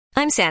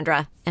I'm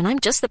Sandra, and I'm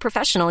just the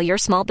professional your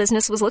small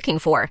business was looking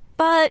for.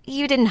 But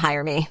you didn't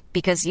hire me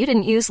because you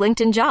didn't use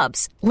LinkedIn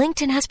Jobs.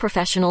 LinkedIn has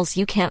professionals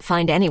you can't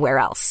find anywhere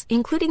else,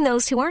 including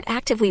those who aren't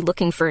actively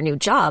looking for a new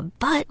job,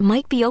 but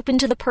might be open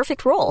to the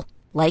perfect role,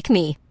 like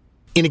me.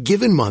 In a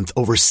given month,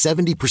 over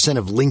 70%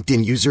 of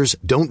LinkedIn users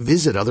don't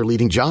visit other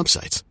leading job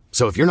sites.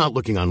 So if you're not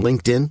looking on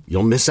LinkedIn,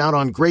 you'll miss out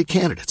on great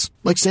candidates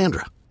like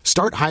Sandra.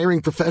 Start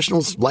hiring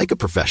professionals like a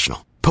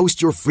professional.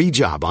 Post your free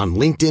job on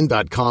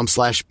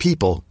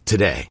linkedin.com/people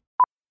today.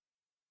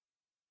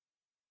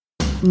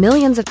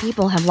 Millions of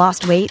people have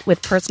lost weight with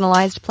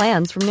personalized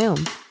plans from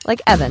Noom.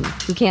 Like Evan,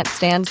 who can't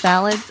stand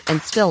salads and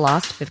still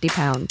lost 50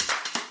 pounds.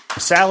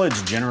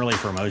 Salads generally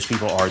for most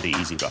people are the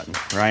easy button,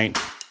 right?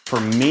 For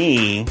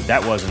me,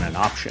 that wasn't an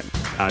option.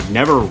 I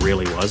never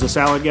really was a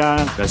salad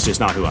guy. That's just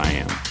not who I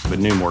am. But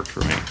Noom worked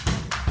for me.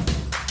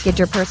 Get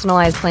your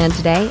personalized plan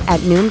today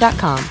at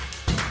Noom.com.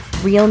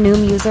 Real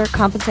Noom user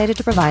compensated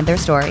to provide their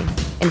story.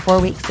 In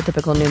 4 weeks, the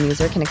typical Noom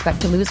user can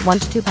expect to lose 1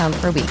 to 2 pounds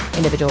per week.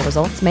 Individual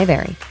results may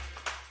vary.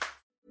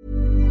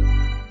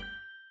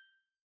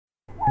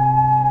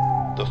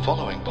 The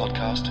following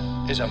podcast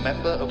is a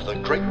member of the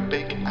Great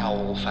Big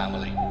Owl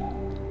family.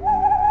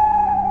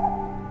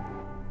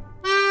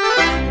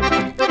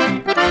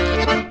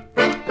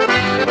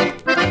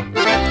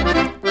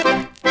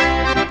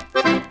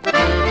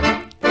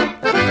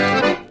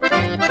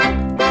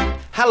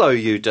 Hello,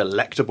 you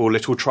delectable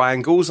little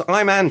triangles.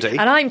 I'm Andy.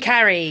 And I'm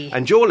Carrie.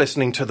 And you're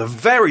listening to the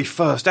very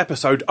first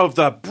episode of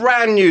the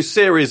brand new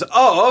series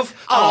of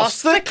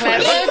Ask the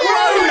Clever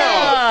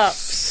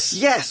Grown-Ups.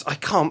 Yes, I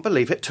can't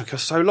believe it took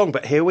us so long,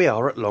 but here we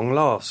are at long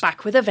last.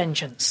 Back with a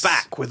vengeance.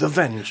 Back with a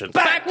vengeance.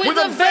 Back with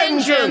a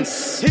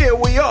vengeance. Here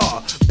we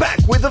are, back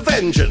with a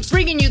vengeance.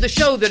 Bringing you the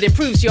show that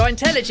improves your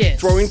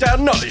intelligence. Throwing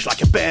down knowledge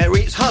like a bear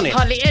eats honey.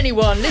 Hardly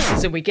anyone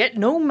listens and we get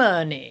no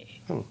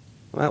money. Well,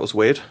 that was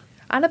weird.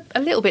 And a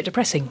little bit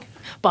depressing.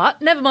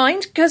 But never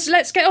mind, because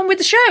let's get on with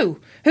the show.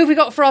 Who have we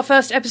got for our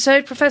first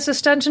episode, Professor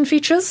Stanton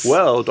Features?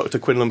 Well, Dr.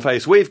 Quinlan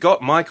Face, we've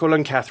got Michael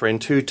and Catherine,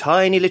 2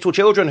 tiny little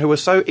children who were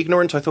so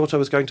ignorant I thought I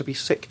was going to be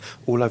sick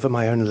all over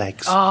my own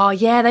legs. Oh,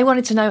 yeah, they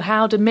wanted to know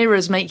how do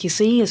mirrors make you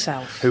see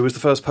yourself. Who was the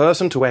first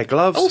person to wear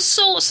gloves? All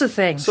sorts of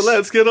things. So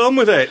let's get on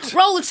with it.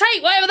 Roll the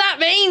tape, whatever that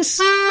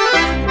means.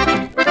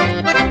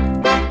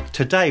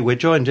 Today we're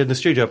joined in the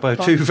studio by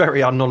 2 very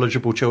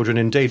unknowledgeable children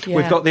indeed. Yeah.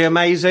 We've got the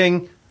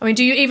amazing... I mean,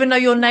 do you even know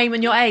your name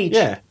and your age?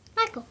 Yeah.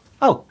 Michael.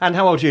 Oh, and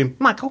how old are you?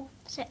 Michael?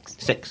 6.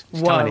 6.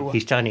 He's Whoa. tiny.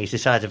 He's tiny. He's the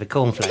size of a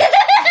cornflake.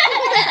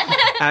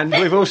 And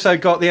we've also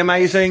got the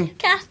amazing...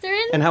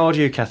 Catherine. And how old are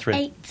you, Catherine?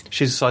 8.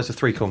 She's the size of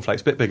 3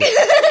 cornflakes, a bit bigger.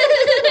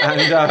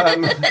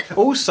 And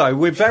also,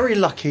 we're very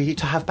lucky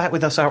to have back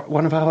with us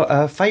one of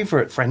our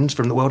favourite friends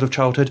from the world of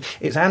childhood.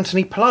 It's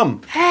Anthony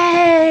Plum.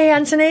 Hey,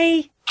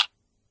 Anthony.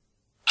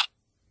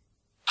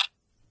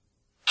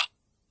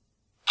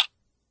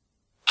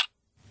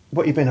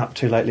 What have you been up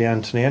to lately,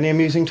 Anthony? Any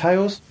amusing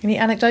tales? Any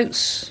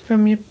anecdotes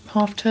from your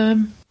half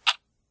term?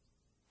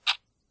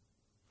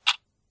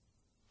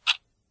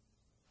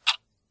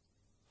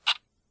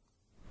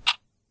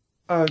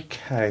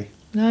 Okay.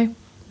 No?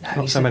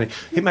 Not so many.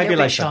 He may be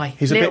later. Shy.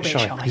 He's a bit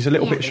shy. He's a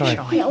little bit shy.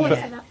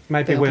 But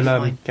maybe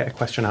we'll get a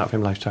question out of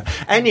him later.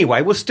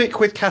 Anyway, we'll stick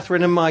with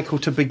Catherine and Michael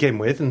to begin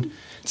with and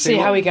see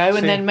how we go,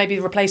 and then maybe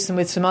replace them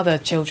with some other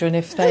children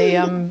if they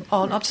aren't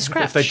up to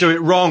scratch. If they do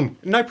it wrong.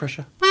 No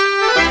pressure.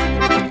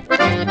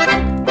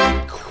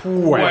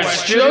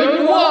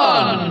 Question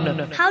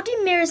 1. How do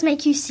mirrors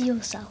make you see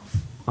yourself?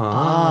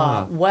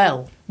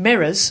 Well,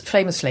 mirrors,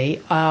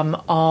 famously,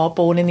 are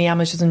born in the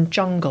Amazon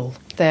jungle.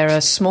 They're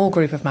a small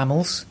group of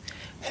mammals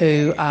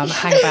who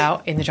hang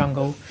about in the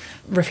jungle,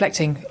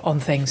 reflecting on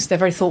things. They're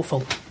very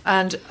thoughtful.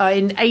 And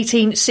in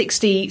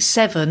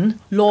 1867,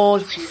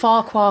 Lord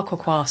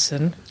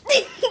Farquharson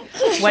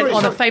went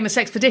on a famous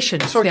expedition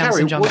to the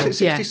Amazon jungle.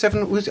 Was it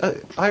 67? Yeah.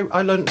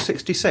 I learned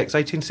 66,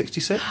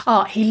 1866?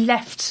 He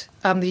left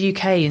the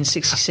UK in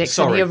 66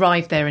 and he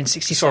arrived there in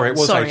 67. Sorry, it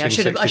was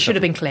 1867. I should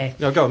have been clear.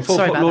 No, go on.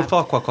 Lord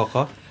Farquhar.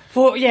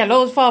 Lord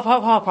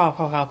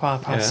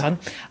Farquhar's son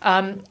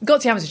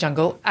got to the Amazon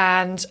jungle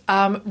and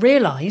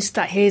realised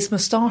that his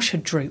moustache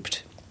had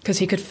drooped because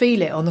he could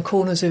feel it on the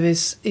corners of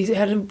his... He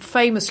had a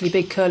famously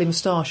big curly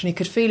moustache and he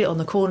could feel it on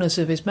the corners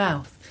of his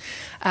mouth.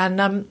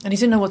 And he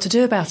didn't know what to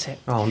do about it.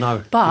 Oh,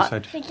 no.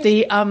 But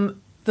the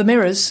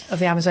mirrors of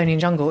the Amazonian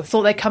jungle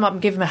thought they'd come up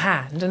and give him a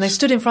hand, and they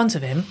stood in front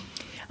of him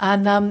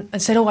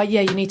and said, "Oh,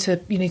 yeah, you need to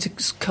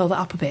curl that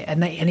up a bit."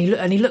 And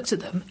he looked at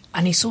them,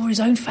 and he saw his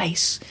own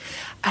face,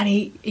 and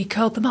he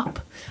curled them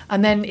up,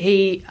 and then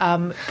he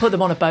put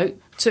them on a boat,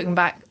 took them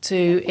back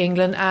to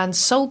England, and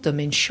sold them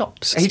in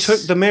shops. He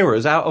took the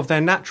mirrors out of their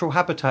natural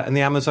habitat in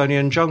the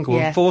Amazonian jungle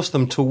and forced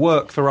them to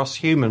work for us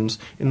humans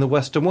in the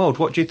Western world.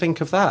 What do you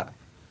think of that?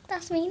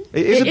 That's mean.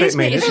 It is a bit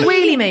mean, It's isn't it?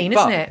 really mean,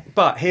 isn't it?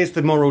 But here's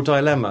the moral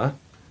dilemma.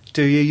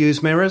 Do you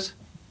use mirrors?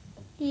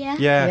 Yeah.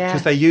 Yeah,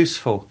 because they're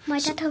useful. My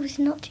dad told us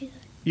not to.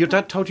 Your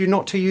dad told you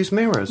not to use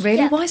mirrors? Really?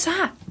 Yeah. Why is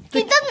that?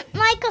 He doesn't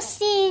like us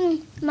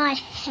seeing my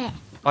hair.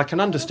 I can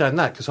understand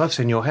that because I've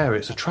seen your hair.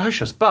 It's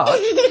atrocious. But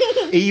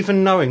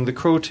even knowing the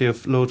cruelty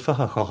of Lord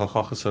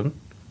Fahahohahohason,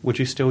 would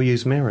you still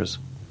use mirrors?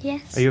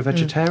 Yes. Are you a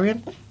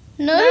vegetarian?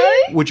 No.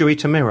 Would you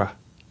eat a mirror?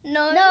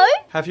 No.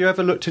 Have you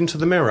ever looked into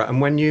the mirror and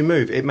when you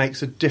move, it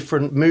makes a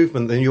different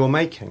movement than you're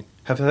making?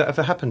 Have that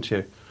ever happened to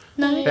you?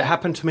 No. It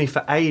happened to me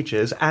for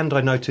ages, and I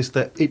noticed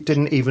that it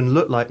didn't even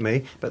look like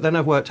me. But then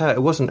I worked out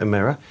it wasn't a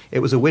mirror; it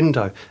was a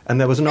window, and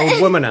there was an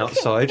old woman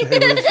outside who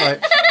was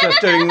like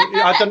just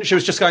doing. She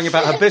was just going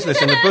about her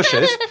business in the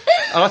bushes,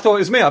 and I thought it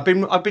was me. I've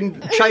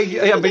been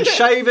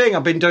shaving.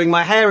 I've been doing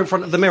my hair in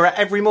front of the mirror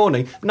every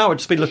morning. No, I'd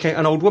just been looking at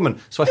an old woman.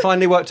 So I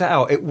finally worked it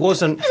out. It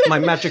wasn't my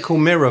magical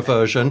mirror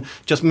version,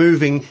 just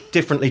moving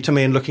differently to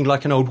me and looking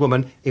like an old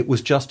woman. It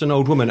was just an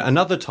old woman.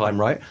 Another time,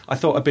 right? I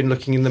thought I'd been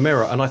looking in the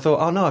mirror, and I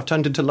thought, oh no, I've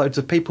turned into loads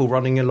of people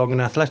running along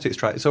an athletics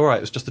track. It's all right.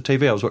 It was just the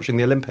TV. I was watching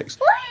the Olympics.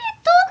 What are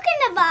you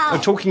talking about?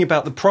 I'm talking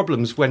about the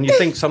problems when you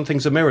think some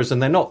things are mirrors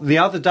and they're not. The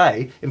other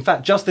day, in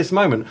fact, just this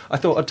moment, I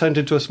thought I'd turned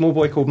into a small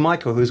boy called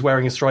Michael who was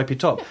wearing a stripy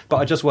top. But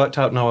I just worked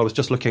out, no, I was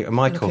just looking at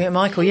Michael. Looking at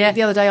Michael, yeah.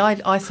 The other day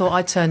I thought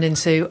I'd turned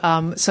into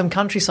some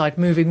countryside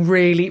moving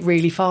really,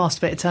 really fast,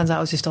 but it turns out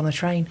I was just on a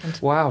train.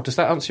 Wow, does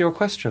that answer your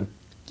question?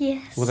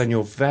 Yes. Well, then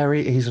you're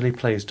very easily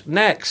pleased.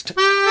 Next.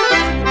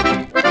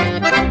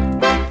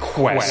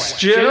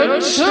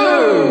 Question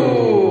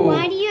 2.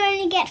 Why do you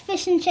only get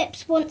fish and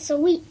chips once a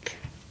week?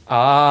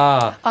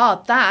 Right.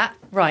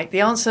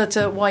 The answer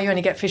to why you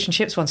only get fish and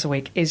chips once a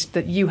week is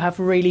that you have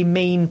really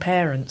mean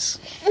parents.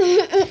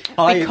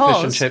 I eat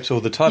fish and chips all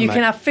the time, You mate.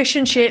 can have fish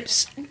and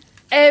chips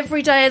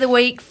every day of the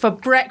week for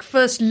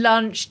breakfast,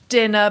 lunch,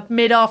 dinner,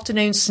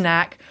 mid-afternoon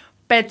snack,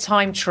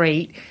 bedtime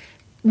treat,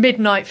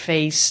 midnight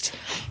feast,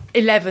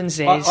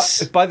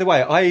 11s. By the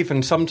way, I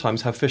even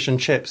sometimes have fish and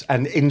chips,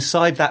 and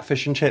inside that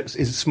fish and chips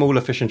is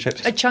smaller fish and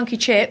chips. A chunky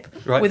chip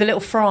Right. with a little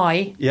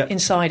fry Yep.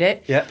 inside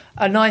it. Yep.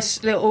 A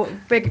nice little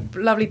big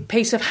lovely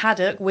piece of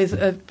haddock with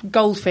a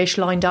goldfish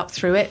lined up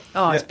through it.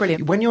 Oh, it's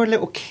brilliant. When you're a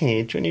little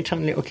kid, when you're a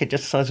little kid,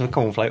 just the size of a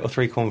cornflake or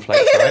 3 cornflakes,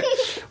 right?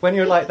 When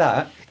you're like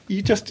that,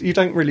 you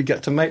don't really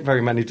get to make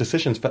very many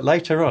decisions. But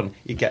later on,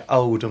 you get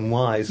old and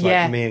wise,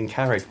 like me and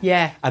Carrie.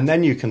 Yeah. And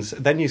then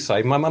you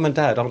say, my mum and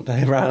dad aren't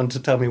around to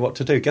tell me what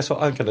to do. Guess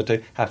what I'm going to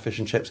do? Have fish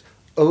and chips.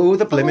 Oh,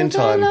 the blimmin'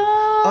 time.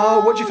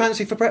 Oh, what do you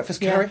fancy for breakfast,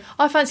 Carrie?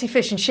 I fancy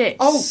fish and chips.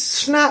 Oh,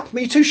 snap,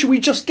 me too. Should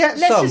we just get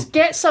some? Let's just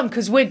get some,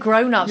 because we're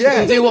grown-ups. Yeah. We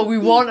can do what we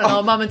want, and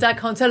our mum and dad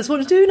can't tell us what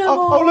to do no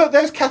more. Oh, look,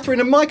 there's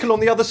Catherine and Michael on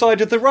the other side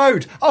of the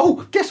road.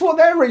 Oh, guess what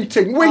they're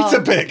eating?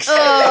 Weetabix.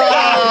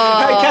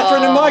 Hey,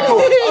 Catherine and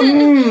Michael.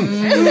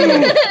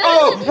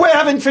 Oh, we're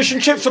having fish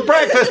and chips for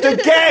breakfast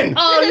again.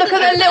 Oh, look at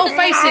their little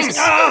faces.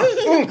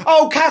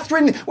 Oh,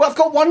 Catherine, well, I've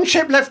got one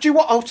chip left. Do you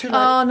want... Oh, too late.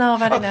 Oh, no, I've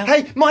had it now.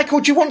 Hey, Michael,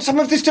 do you want some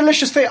of this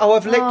delicious fish? Oh,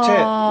 I've licked it.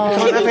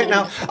 You can't have it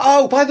now.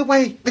 Oh, by the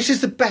way, this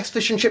is the best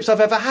fish and chips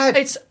I've ever had.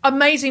 It's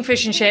amazing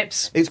fish and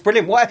chips. It's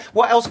brilliant.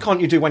 What else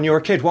can't you do when you're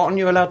a kid? What aren't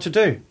you allowed to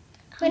do?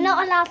 We're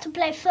not allowed to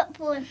play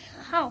football in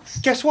the house.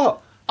 Guess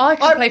what? I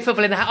can play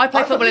football in the house. I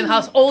play football in the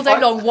house all day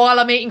long while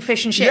I'm eating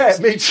fish and chips.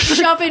 Yeah, me too.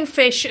 Shoving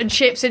fish and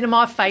chips into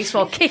my face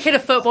while kicking a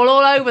football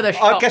all over the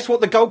shop. Guess what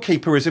the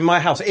goalkeeper is in my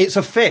house? It's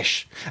a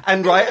fish.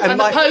 And right, And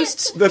the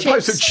posts, the chips.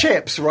 posts are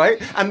chips,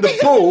 right? And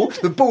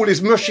the ball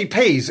is mushy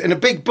peas in a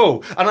big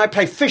ball. And I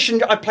play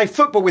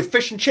football with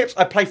fish and chips.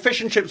 I play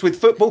fish and chips with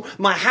football.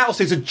 My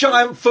house is a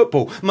giant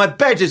football. My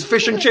bed is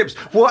fish and chips.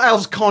 What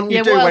else can't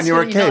you do when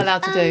you're a kid? You're not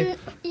allowed to do.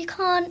 You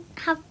can't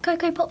have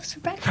Cocoa Pops for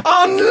breakfast.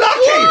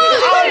 Unlucky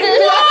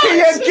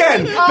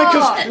again.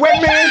 Because when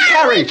me and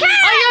Carrie...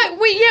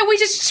 We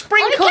just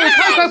sprinkle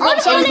Cocoa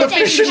Pops On over the the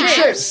fish and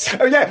chips.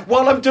 Oh yeah,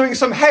 while I'm doing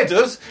some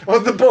headers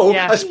of the ball,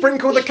 Yeah. I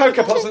sprinkle the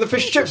Cocoa Pops and the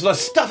fish and chips and I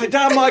stuff it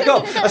down my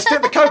gob. I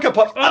stick the Cocoa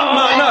Pops up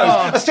my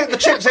nose. I stick the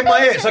chips in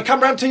my ears. I come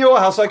round to your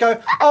house, I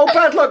go, oh,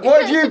 bad luck,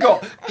 what have you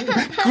got?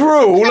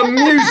 Gruel and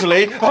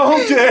muesli.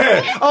 Oh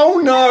dear. Oh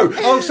no.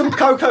 Oh, some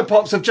Cocoa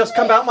Pops have just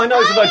come out my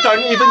nose and I don't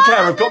even care.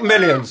 I've got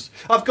millions.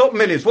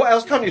 What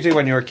else can't you do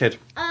when you're a kid?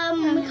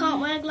 We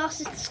can't wear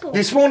glasses to school.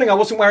 This morning I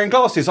wasn't wearing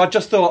glasses. I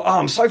just thought,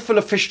 I'm so full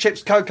of fish,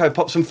 chips, Cocoa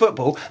Pops and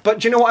football. But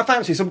do you know what I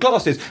fancy? Some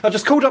glasses. I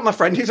just called up my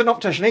friend. He's an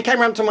optician. He came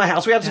round to my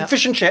house. We had some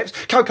fish and chips,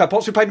 Cocoa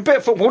Pops. We played a bit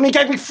of football and he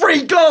gave me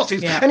free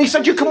glasses. Yeah. And he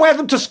said, you can wear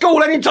them to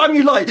school anytime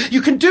you like.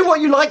 You can do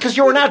what you like because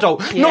you're an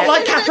adult. Yeah. Not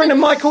like Catherine and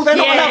Michael. They're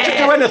not allowed to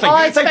do anything.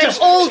 I They spent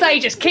all day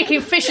just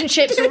kicking fish and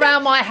chips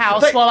around my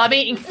house while I'm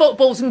eating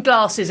footballs and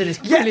glasses, and it's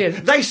brilliant.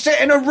 Yeah, they sit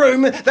in a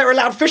room. They're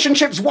allowed fish and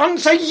chips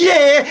once a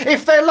year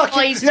if they're lucky.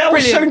 Oh, it's They'll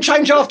brilliant. soon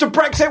change after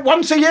Brexit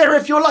once a year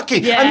if you're lucky.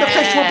 Yeah. And the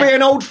fish will be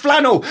an old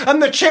flannel.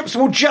 And the chips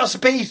will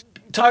just be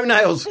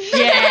toenails.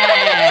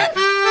 Yeah.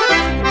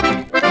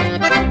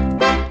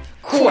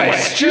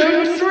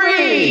 Question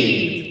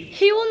 3.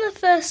 Who won the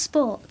first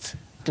sport?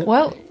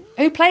 Well,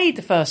 who played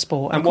the first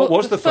sport? And what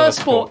was the first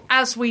sport?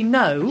 as we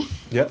know,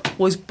 Yep.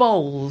 was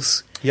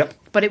bowls. Yep.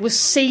 But it was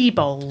sea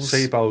bowls.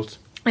 Sea bowls.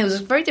 It was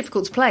very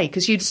difficult to play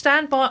because you'd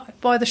stand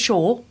by the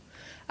shore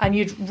and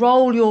you'd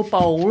roll your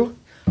bowl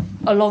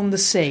along the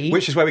sea.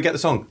 Which is where we get the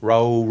song.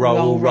 Roll,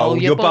 roll,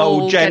 roll your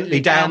bowl gently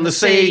down the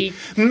sea.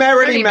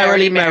 Merrily,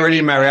 merrily,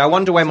 merrily, merrily. I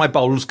wonder where my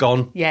bowl's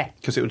gone. Yeah.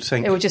 Because it would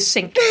sink. It would just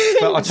sink.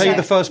 But I'll tell you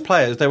the first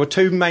players. There were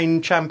two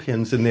main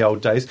champions in the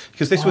old days.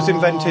 Because this was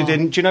invented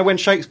in... Do you know when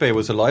Shakespeare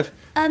was alive?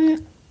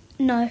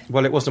 No.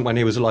 Well, it wasn't when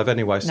he was alive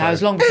anyway. So No, it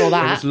was long before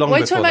that. It was long what are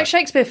you before talking about that.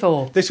 Shakespeare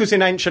for? This was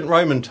in ancient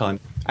Roman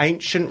time.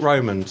 Ancient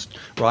Romans,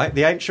 right?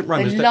 The ancient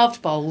Romans. They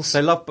loved bowls.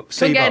 They loved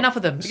Couldn't get enough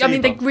of them. I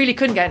mean, they bowl. really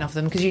couldn't get enough of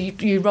them because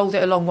you rolled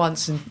it along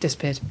once and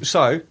disappeared.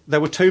 So, there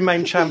were two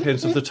main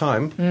champions of the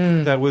time.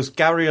 There was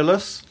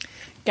Garrulus.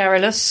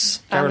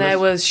 Garrulus, and there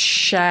was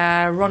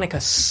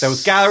Charonicus. There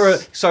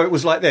was so it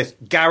was like this: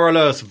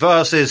 Garrulus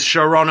versus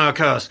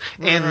Charonicus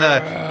in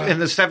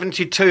the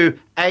 72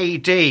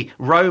 AD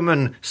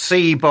Roman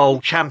Sea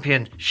Bowl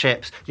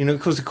Championships. You know,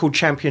 because they're called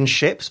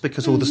championships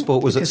because all the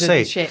sport was Because at of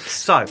sea. the ships.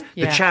 So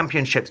Yeah. the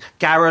championships.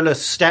 Garrulus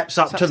steps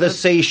up to the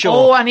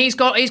seashore. Oh, and he's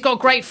got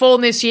great form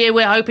this year.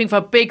 We're hoping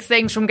for big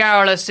things from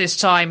Garrulus this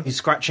time. He's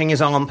scratching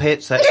his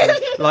armpits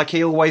like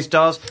he always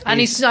does. And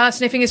he's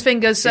sniffing his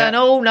fingers, and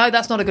oh no,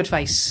 that's not a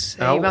armpits.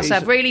 Oh, He must he's-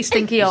 have really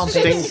stinky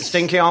armpits.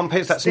 Stinky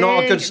armpits. That's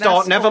not a good Stink, start.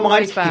 that's Never mind.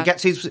 always bad. He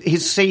gets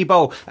his sea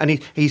bowl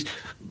and he's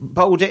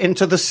bowled it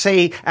into the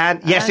sea, and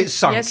yes, it's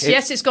sunk.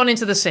 Yes, it's gone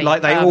into the sea.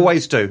 Like they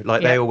always do.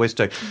 Like they yeah. always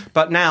do.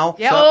 But now,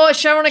 Yeah.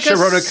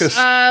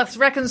 Charonicus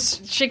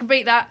reckons she can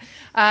beat that,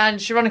 and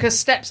Charonicus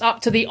steps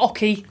up to the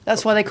oki.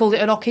 That's why they called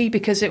it an oki,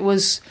 because it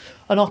was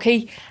an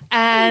oki,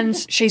 and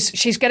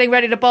she's getting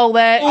ready to bowl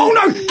there. Oh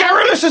no!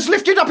 Garrulus has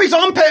lifted up his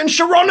armpit, and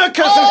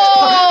Charonicus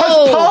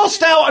has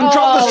passed out and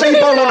dropped the sea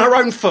bowl on her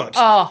own foot.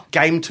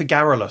 Game to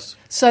Garrulus.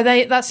 So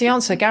that's the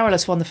answer.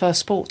 Garrulus won the first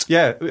sport.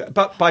 Yeah,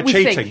 but by We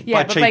cheating. think.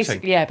 Yeah, by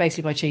cheating.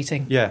 Basically by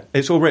cheating. Yeah,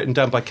 it's all written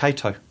down by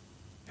Cato,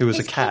 who was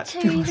a cat.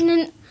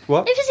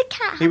 What? If it's a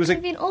cat, He was how a- could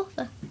it be an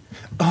author?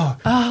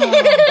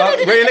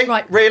 Really?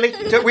 Right. Really?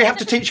 Do we have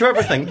to teach you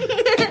everything?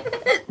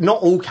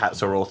 Not all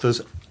cats are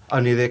authors,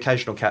 only the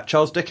occasional cat.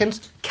 Charles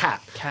Dickens?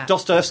 Cat.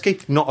 Dostoevsky?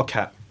 Not a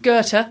cat.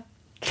 Goethe?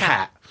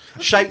 Cat.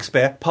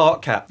 Shakespeare?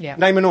 Part cat. Yeah.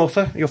 Name an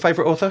author, your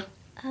favourite author?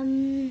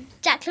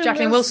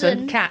 Jacqueline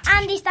Wilson, cat.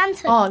 Andy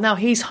Stanton. Oh, now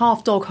he's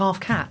half dog, half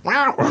cat.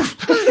 Very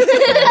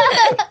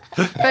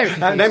confused.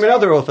 Name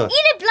another author.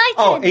 Enid Blyton.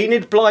 Oh,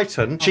 Enid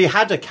Blyton. She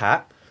had a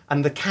cat,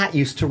 and the cat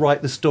used to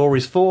write the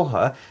stories for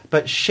her,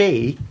 but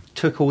she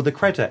took all the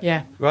credit.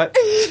 Yeah. Right?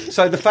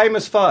 So the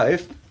famous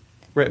five,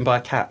 written by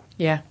a cat.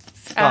 Yeah.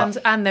 But-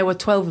 And there were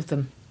 12 of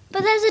them.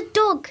 But there's a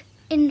dog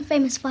in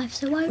Famous Five,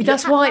 so why would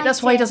That's the cat why. write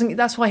That's why he it? doesn't.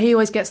 That's why he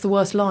always gets the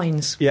worst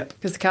lines. Yeah.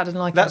 Because the cat doesn't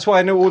like. That's him. why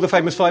I know all the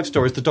famous five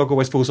stories. The dog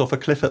always falls off a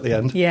cliff at the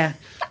end. Yeah.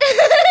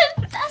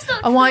 That's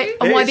not And why? true.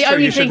 And It why is the true,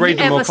 only you should thing he read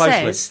them more ever closely.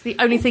 says. The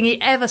only thing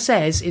he ever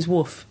says is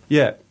 "woof."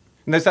 Yeah.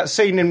 And there's that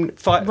scene in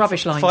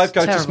Rubbish lines. Five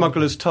Go to Terrible.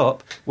 Smuggler's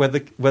Top where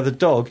the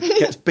dog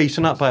gets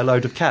beaten up by a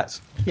load of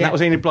cats. And Yeah. that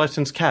was Enid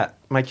Blyton's cat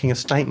making a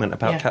statement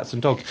about Yeah. cats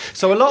and dogs.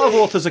 So a lot of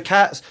authors are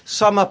cats.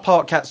 Some are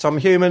part cats, some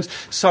humans.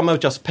 Some are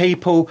just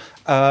people.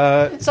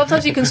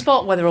 Sometimes you can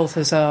spot whether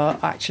authors are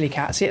actually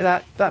cats.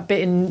 Yeah, that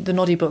bit in the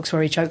Noddy books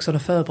where he chokes on a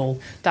furball,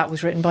 that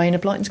was written by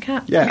Enid Blyton's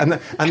cat. Yeah,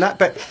 and that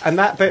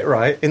bit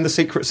right in the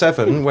Secret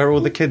Seven where all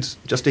the kids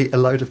just eat a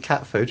load of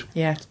cat food.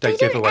 Yeah. They Dead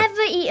don't giveaway.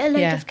 ever eat a load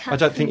Yeah. of cat I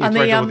don't think food. you've And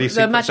read all these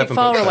the Secret magic Seven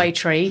books, faraway though.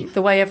 tree,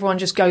 the way everyone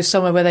just goes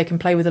somewhere where they can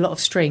play with a lot of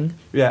string.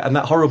 Yeah, and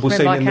that horrible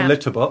Written scene by a in the cat.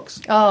 litter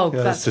box. Oh,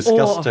 yeah, that's disgusting.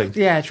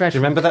 awful. Yeah, Do dreadful.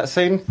 you remember that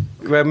scene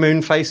where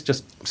Moonface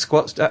just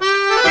squats down?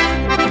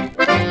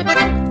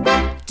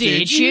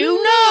 Did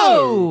you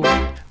know?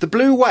 The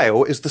blue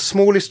whale is the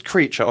smallest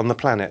creature on the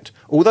planet.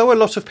 Although a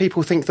lot of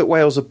people think that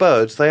whales are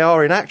birds, they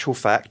are in actual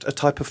fact a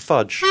type of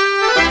fudge.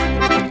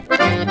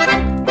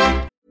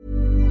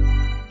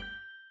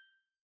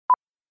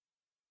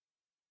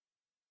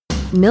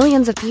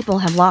 Millions of people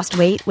have lost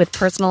weight with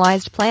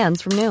personalized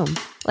plans from Noom.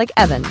 Like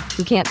Evan,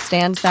 who can't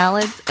stand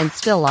salads and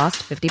still lost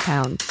 50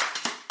 pounds.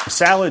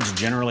 Salads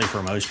generally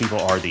for most people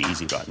are the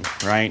easy button,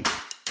 right?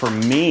 For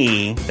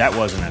me, that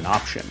wasn't an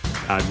option.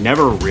 I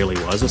never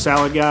really was a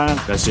salad guy.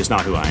 That's just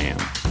not who I am.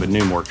 But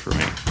Noom worked for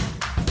me.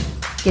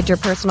 Get your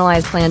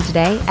personalized plan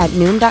today at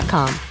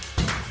Noom.com.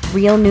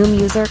 Real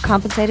Noom user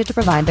compensated to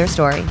provide their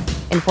story.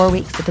 In 4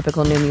 weeks, the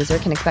typical Noom user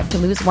can expect to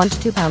lose 1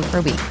 to 2 pounds per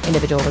week.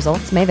 Individual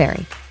results may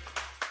vary.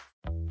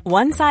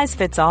 One size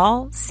fits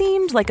all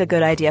seemed like a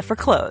good idea for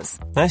clothes.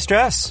 Nice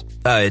dress.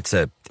 It's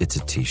a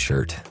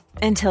t-shirt.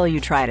 Until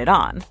you tried it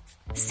on.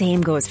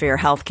 Same goes for your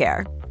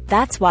healthcare.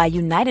 That's why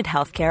United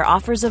Healthcare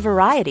offers a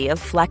variety of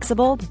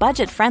flexible,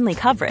 budget-friendly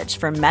coverage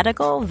for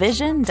medical,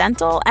 vision,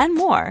 dental, and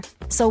more.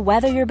 So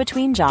whether you're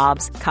between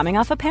jobs, coming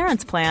off a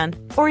parent's plan,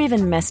 or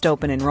even missed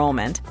open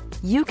enrollment,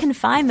 you can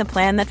find the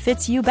plan that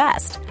fits you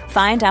best.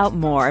 Find out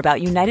more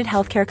about United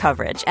Healthcare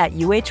coverage at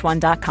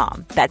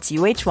UH1.com. That's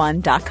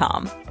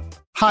UH1.com.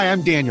 Hi,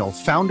 I'm Daniel,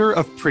 founder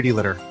of Pretty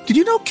Litter. Did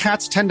you know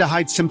cats tend to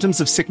hide symptoms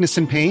of sickness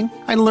and pain?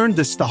 I learned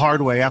this the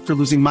hard way after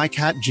losing my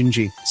cat,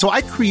 Gingy. So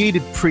I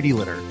created Pretty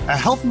Litter, a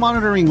health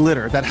monitoring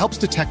litter that helps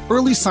detect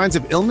early signs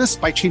of illness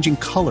by changing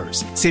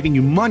colors, saving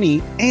you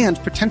money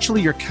and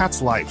potentially your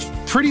cat's life.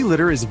 Pretty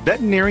Litter is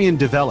veterinarian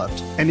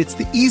developed, and it's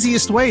the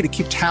easiest way to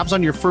keep tabs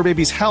on your fur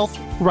baby's health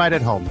right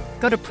at home.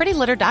 Go to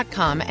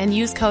prettylitter.com and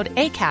use code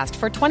ACAST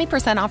for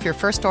 20% off your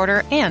first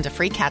order and a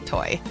free cat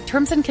toy.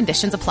 Terms and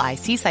conditions apply.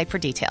 See site for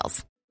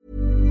details.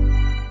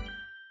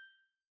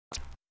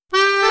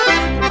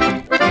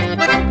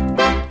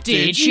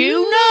 Did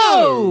you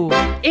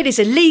know? It is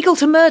illegal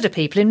to murder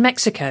people in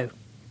Mexico.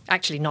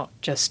 Actually, not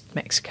just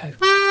Mexico.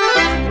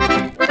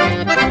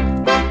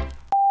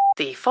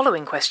 The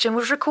following question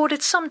was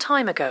recorded some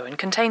time ago and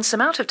contains some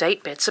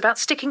out-of-date bits about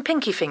sticking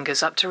pinky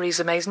fingers up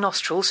Theresa May's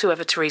nostrils,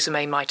 whoever Theresa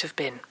May might have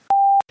been.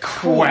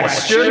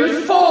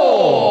 Question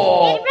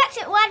 4! In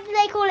Brexit, why do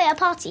they call it a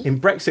party? In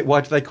Brexit,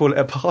 why do they call it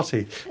a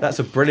party? That's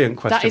a brilliant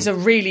question. That is a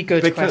really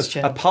good because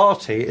question. A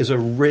party is a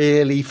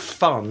really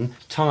fun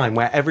time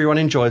where everyone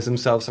enjoys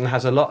themselves and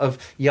has a lot of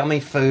yummy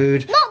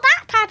food. Not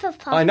that type of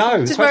party. I know.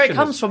 This is where it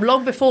comes from.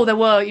 Long before there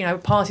were,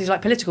 parties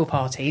like political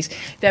parties,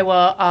 there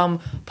were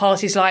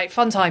parties like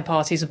fun time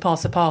parties and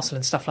pass the parcel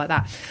and stuff like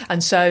that.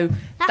 And so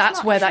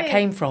that's where that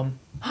came from.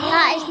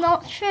 That is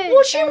not true.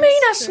 What do you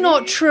mean that's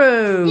not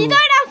true? You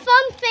don't have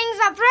fun things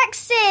at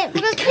Brexit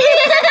because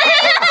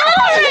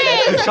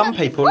it's boring. Some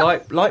people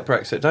like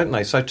Brexit, don't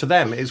they? So to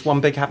them, it's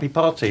one big happy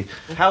party.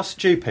 How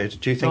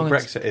stupid do you think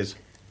Brexit is?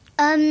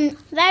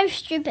 Very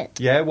stupid.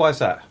 Yeah, why is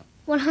that?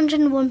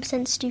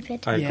 101%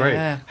 stupid. I agree.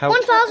 Yeah.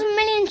 1,000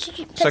 million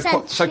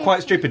percent. So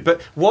quite stupid.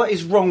 But what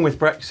is wrong with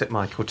Brexit,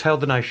 Michael? Tell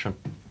the nation.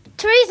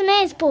 Theresa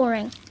May is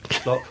boring.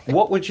 Look,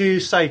 what would you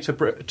say to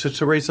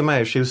Theresa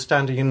May if she was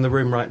standing in the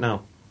room right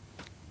now?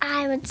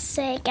 I would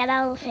say, get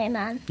out of here,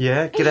 man.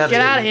 Yeah, get out of here.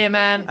 Get out of here,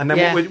 man. And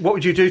then what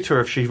would you do to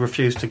her if she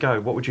refused to go?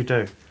 What would you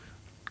do?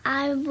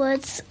 I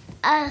would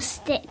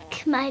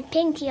stick my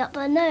pinky up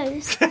her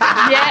nose.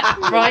 Yeah,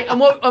 right. And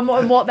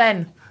what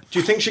then? Do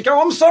you think she'd go,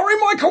 I'm sorry,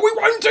 Michael, we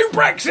won't do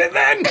Brexit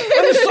then?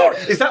 I'm sorry.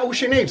 Is that all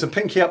she needs, a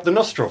pinky up the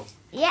nostril?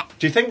 Yeah.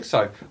 Do you think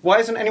so? Why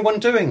isn't anyone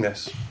doing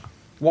this?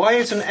 Why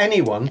isn't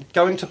anyone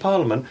going to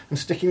Parliament and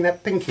sticking their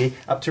pinky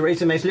up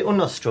Theresa May's little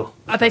nostril?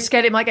 Are they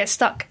scared it might get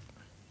stuck?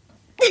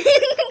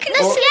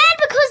 They're scared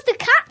because the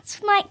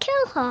cats might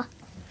kill her.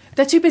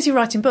 They're too busy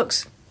writing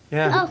books.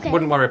 Yeah, Okay.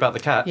 Wouldn't worry about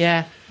the cat.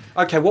 Yeah.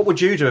 OK, what would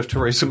you do if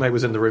Theresa May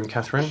was in the room,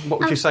 Catherine? What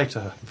would you say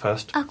to her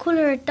first? I'll call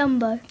her a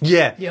Dumbo.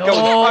 Yeah.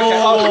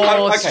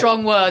 Oh, Okay.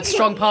 Strong words,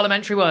 strong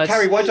parliamentary words.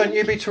 Carrie, why don't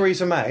you be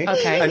Theresa May?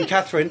 Okay. And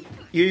Catherine,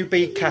 you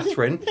be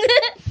Catherine.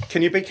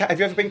 Can you be... Have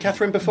you ever been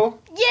Catherine before?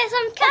 Yes,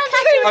 I'm Catherine.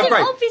 Oh,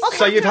 great.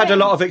 So you've had a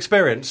lot of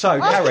experience.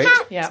 So, Carrie,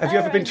 Yeah. have you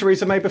ever been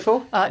Theresa May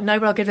before? No,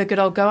 but I'll give it a good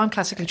old go. I'm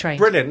classically trained.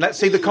 Brilliant. Let's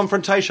see the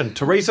confrontation.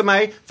 Theresa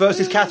May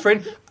versus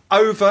Catherine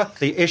over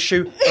the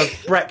issue of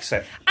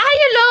Brexit.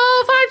 Hiya,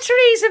 love. I'm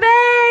Theresa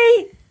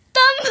May.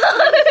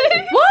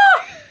 Dumbo.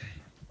 What?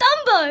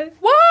 Dumbo.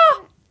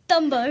 What?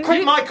 Dumbo.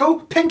 Quick,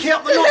 Michael, pinky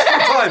up the nostril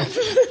time.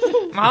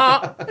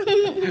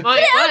 What?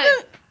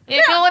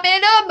 You calling me a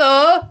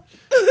number?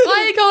 Why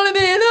are you calling me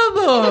a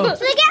number?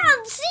 So get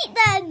out the seat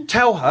then.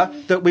 Tell her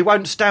that we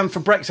won't stand for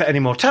Brexit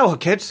anymore. Tell her,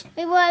 kids.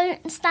 We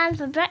won't stand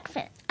for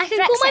Brexit. I can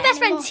call my best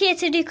friends here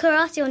to do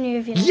karate on you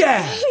if you like.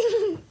 Yeah.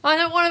 I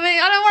don't want to do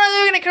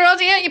any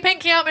karate. Get your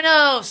pinky out my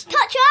nose.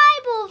 Touch your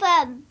eyeball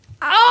then.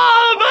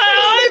 Oh, my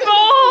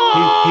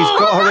eyeball! He's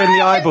got her in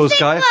the eyeballs,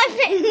 guys.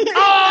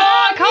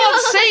 Oh, I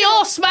can't see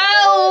or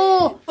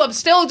smell. I'm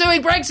still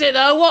doing Brexit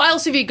though. What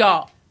else have you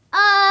got?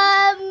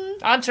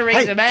 I'm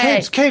Theresa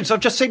May. Kids, I've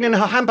just seen in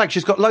her handbag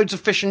she's got loads of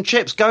fish and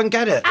chips. Go and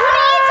get it.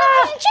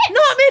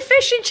 Not me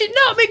fish and chips.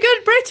 Not me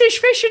good British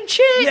fish and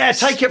chips. Yeah,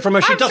 take it from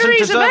her. She I'm doesn't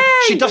Theresa deserve.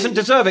 May. She doesn't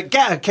deserve it.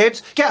 Get her,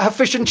 kids. Get her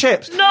fish and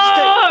chips. No,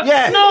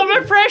 not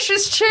my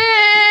precious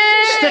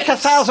chips. Stick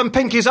 1,000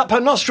 pinkies up her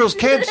nostrils,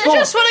 kids. I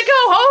just want to go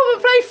home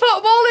and play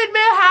football in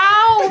my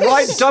house.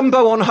 Write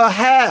Dumbo on her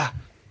hair.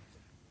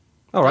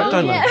 All right,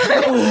 don't yeah.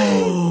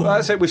 Well,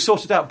 that's it. We've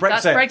sorted out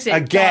Brexit, That's Brexit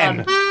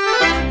again.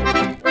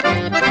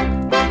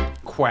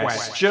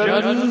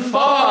 Question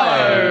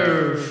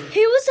 5. Who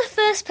was the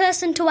first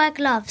person to wear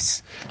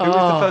gloves? Who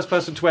was the first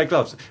person to wear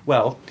gloves?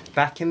 Well,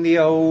 back in the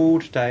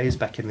old days,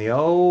 back in the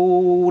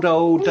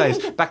old days,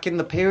 back in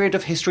the period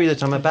of history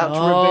that I'm about to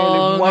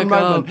reveal in one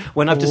moment,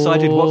 when I've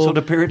decided what sort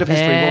of period of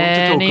history we want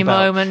to talk about. Any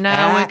moment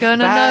now, we're going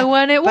to know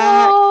when it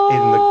back was.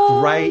 in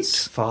the Great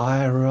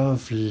Fire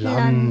of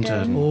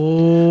London.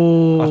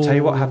 I'll tell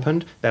you what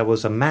happened. There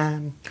was a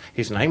man.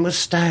 His name was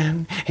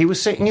Stan. He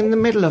was sitting in the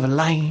middle of a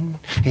lane.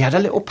 He had a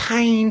little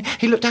pain.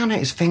 He looked down at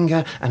his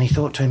finger and he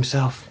thought to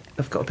himself,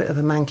 I've got a bit of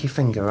a manky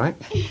finger, right?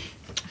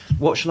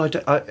 What shall I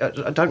do? I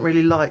don't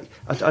really like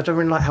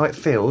how it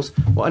feels.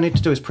 What I need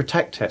to do is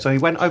protect it. So he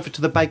went over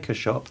to the baker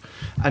shop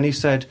and he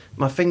said,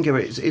 my finger,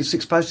 it's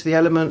exposed to the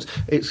elements.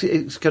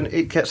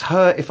 It gets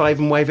hurt if I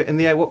even wave it in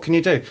the air. What can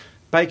you do?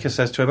 Baker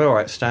says to him, all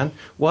right, Stan,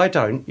 why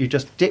don't you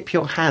just dip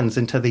your hands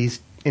into these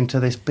into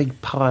this big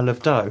pile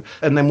of dough,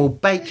 and then we'll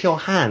bake your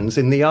hands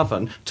in the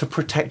oven to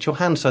protect your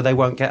hands so they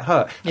won't get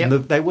hurt. Yep.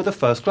 And they were the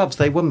first gloves.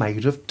 They were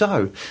made of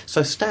dough.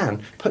 So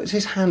Stan puts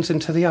his hands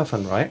into the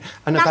oven, right?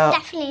 And That's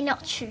definitely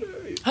not true.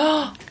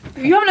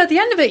 You haven't heard the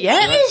end of it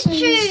yet. It is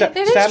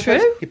true. It is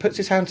true. He puts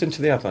his hands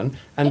into the oven,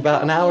 and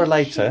about an hour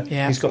later,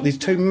 he's got these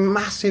two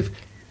massive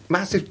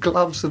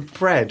gloves of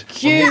bread.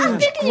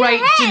 Huge,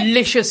 great,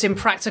 delicious,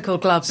 impractical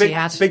gloves he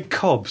had. Big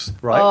cobs,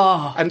 right?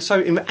 Oh. And so,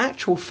 in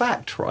actual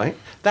fact, right,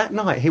 that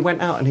night he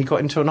went out and he got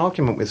into an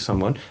argument with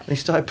someone and he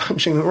started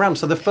punching them around.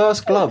 So the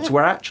first gloves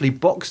were actually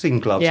boxing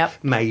gloves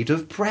made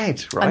of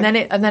bread, right?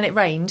 And then it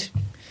rained.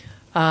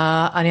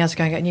 And he had to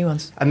go and get new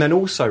ones. And then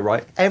also,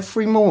 right,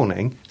 every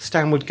morning,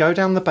 Stan would go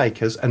down the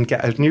baker's and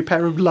get a new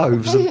pair of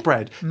loaves of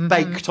bread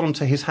baked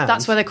onto his hands.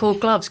 That's why they're called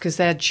gloves, because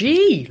they're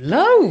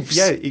loaves.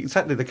 Yeah,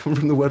 exactly. They come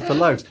from the word for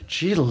loaves.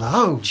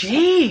 Loaves.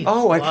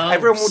 Loaves.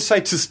 Everyone would say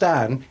to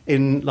Stan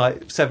in,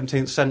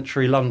 17th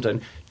century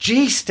London,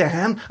 "Gee,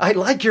 Stan, I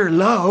like your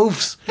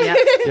loaves." Yeah.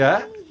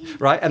 Yeah?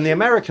 Right, and the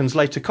Americans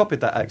later copied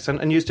that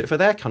accent and used it for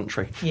their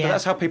country. Yeah. But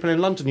that's how people in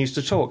London used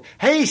to talk.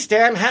 "Hey,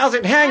 Stan, how's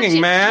it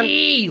hanging, man?"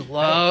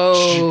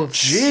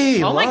 Loaves.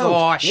 Oh, my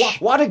gosh.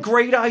 What a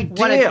great idea.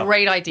 What a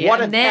great idea. What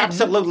And an then-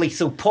 absolutely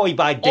superb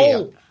idea.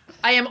 Oh,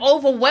 I am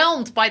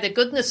overwhelmed by the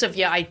goodness of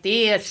your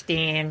idea,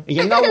 Stan.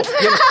 You know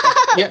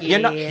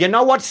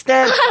what,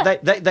 Stan?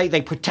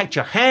 They protect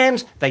your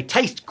hands. They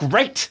taste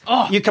great.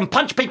 Oh. You can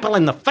punch people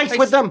in the face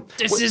with them.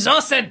 This is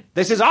awesome.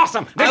 This is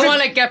awesome. I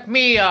want to get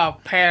me a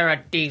pair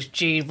of these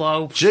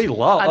G-loaves.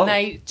 G-loaves? And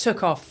they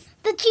took off.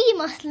 The G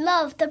must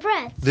love the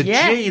bread. The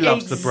G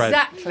loves the bread.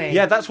 Exactly.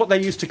 Yeah, that's what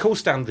they used to call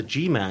Stan the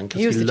G-man.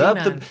 He was he the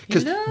loved G-man.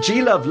 because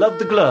G-love loved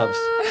the gloves.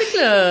 The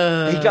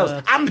gloves. He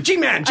goes, "I'm the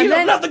G-man.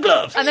 G-love love the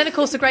gloves." And then, of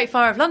course, the Great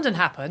Fire of London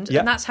happened, Yep.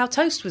 and that's how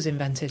toast was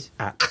invented.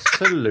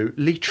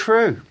 Absolutely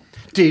true.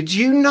 Did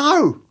you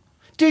know?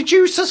 Did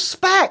you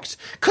suspect?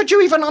 Could you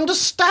even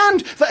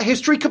understand that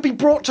history could be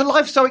brought to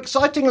life so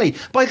excitingly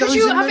by those Could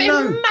you in have the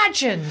know?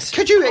 imagined?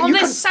 Could you? On You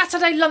this can-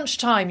 Saturday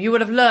lunchtime, you would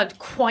have learned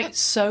quite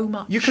so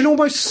much. You can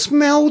almost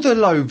smell the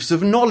loaves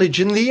of knowledge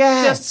in the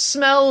air. Just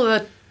smell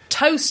the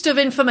toast of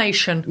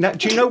information. Now,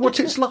 do you know what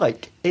it's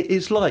like? It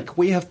is like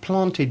we have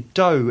planted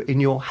dough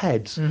in your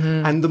heads,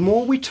 and the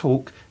more we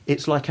talk,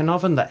 it's like an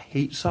oven that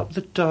heats up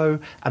the dough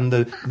and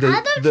the I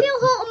don't feel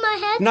hot on my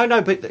head.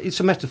 No, but it's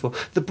a metaphor.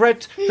 The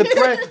bread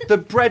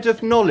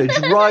of knowledge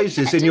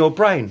rises in your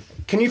brain.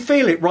 Can you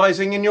feel it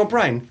rising in your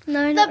brain?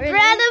 No, not really. The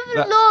bread of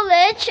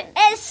knowledge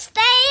is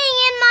staying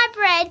in my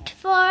bread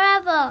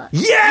forever.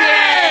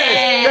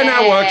 Yes! Then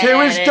our work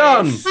here is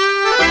done.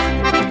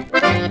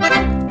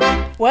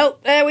 Well,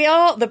 there we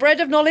are. The bread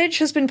of knowledge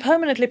has been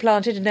permanently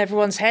planted in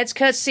everyone's heads,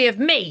 courtesy of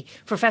me,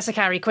 Professor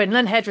Carrie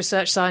Quinlan, Head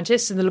Research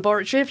Scientist in the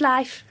Laboratory of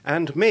Life.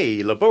 And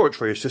me,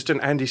 Laboratory Assistant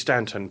Andy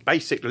Stanton,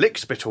 basic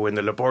lickspittle in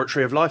the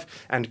Laboratory of Life,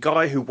 and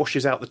guy who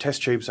washes out the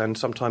test tubes and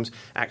sometimes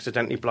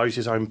accidentally blows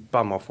his own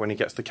bum off when he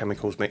gets the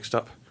chemicals mixed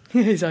up.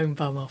 His own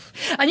bum off.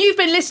 And you've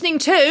been listening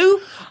to...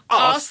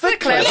 Ask the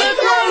Clever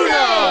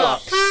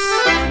Grown-Ups!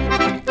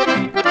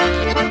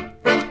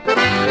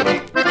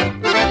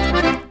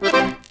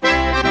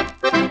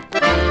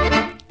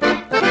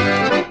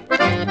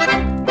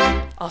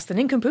 Ask the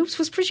Nincompoops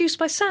was produced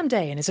by Sam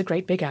Day and is a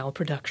Great Big Owl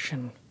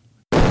production.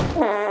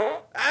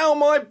 Ow,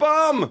 my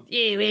bum!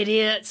 You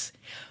idiots!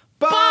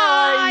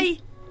 Bye!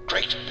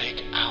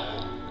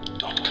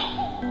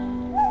 GreatBigOwl.com.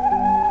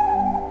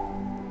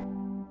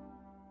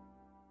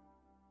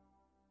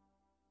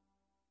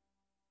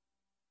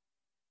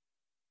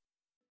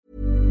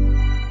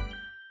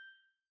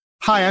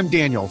 Hi, I'm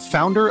Daniel,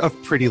 founder of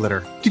Pretty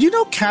Litter. Did you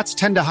know cats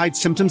tend to hide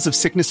symptoms of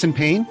sickness and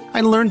pain?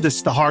 I learned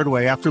this the hard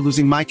way after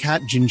losing my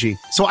cat, Gingy.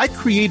 So I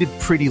created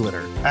Pretty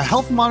Litter, a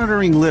health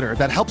monitoring litter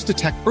that helps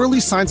detect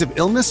early signs of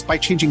illness by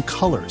changing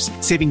colors,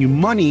 saving you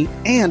money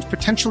and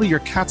potentially your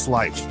cat's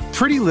life.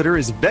 Pretty Litter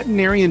is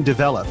veterinarian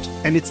developed,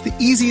 and it's the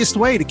easiest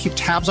way to keep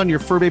tabs on your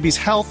fur baby's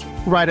health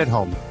right at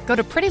home. Go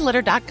to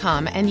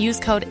prettylitter.com and use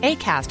code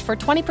ACAST for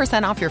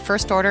 20% off your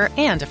first order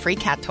and a free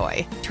cat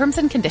toy. Terms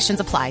and conditions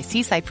apply.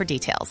 See site for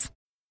details.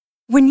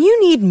 When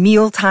you need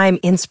mealtime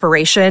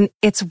inspiration,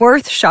 it's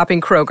worth shopping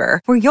Kroger,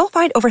 where you'll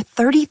find over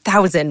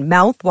 30,000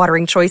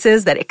 mouth-watering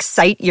choices that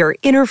excite your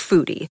inner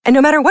foodie. And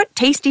no matter what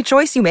tasty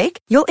choice you make,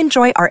 you'll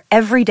enjoy our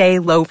everyday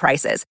low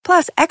prices,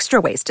 plus extra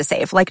ways to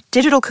save, like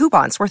digital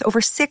coupons worth over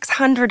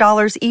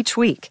 $600 each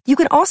week. You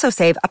can also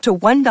save up to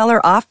 $1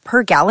 off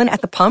per gallon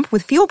at the pump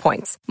with fuel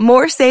points.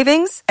 More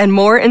savings and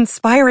more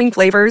inspiring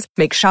flavors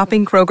make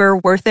shopping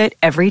Kroger worth it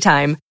every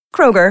time.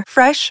 Kroger,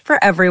 fresh for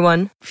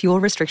everyone. Fuel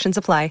restrictions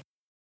apply.